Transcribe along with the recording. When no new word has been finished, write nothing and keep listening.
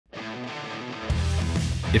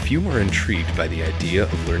If you are intrigued by the idea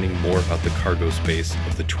of learning more about the cargo space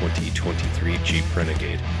of the 2023 Jeep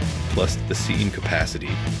Renegade, plus the seating capacity,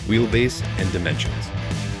 wheelbase, and dimensions,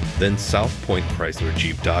 then South Pointe Chrysler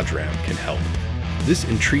Jeep Dodge Ram can help. This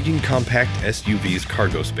intriguing compact SUV's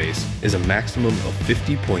cargo space is a maximum of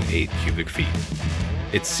 50.8 cubic feet.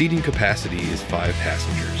 Its seating capacity is 5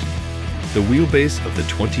 passengers. The wheelbase of the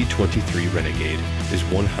 2023 Renegade is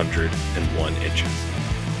 101 inches.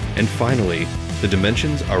 And finally, the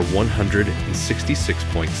dimensions are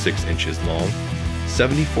 166.6 inches long,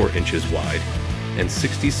 74 inches wide, and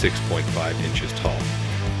 66.5 inches tall.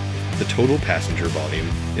 The total passenger volume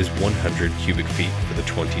is 100 cubic feet for the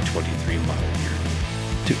 2023 model year.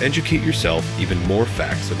 To educate yourself even more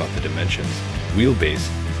facts about the dimensions, wheelbase,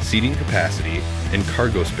 seating capacity, and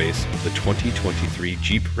cargo space of the 2023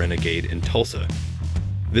 Jeep Renegade in Tulsa,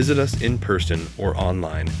 visit us in person or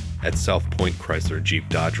online at South Pointe Chrysler Jeep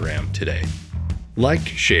Dodge Ram today. Like,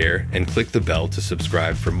 share, and click the bell to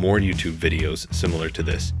subscribe for more YouTube videos similar to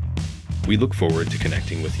this. We look forward to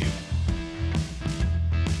connecting with you.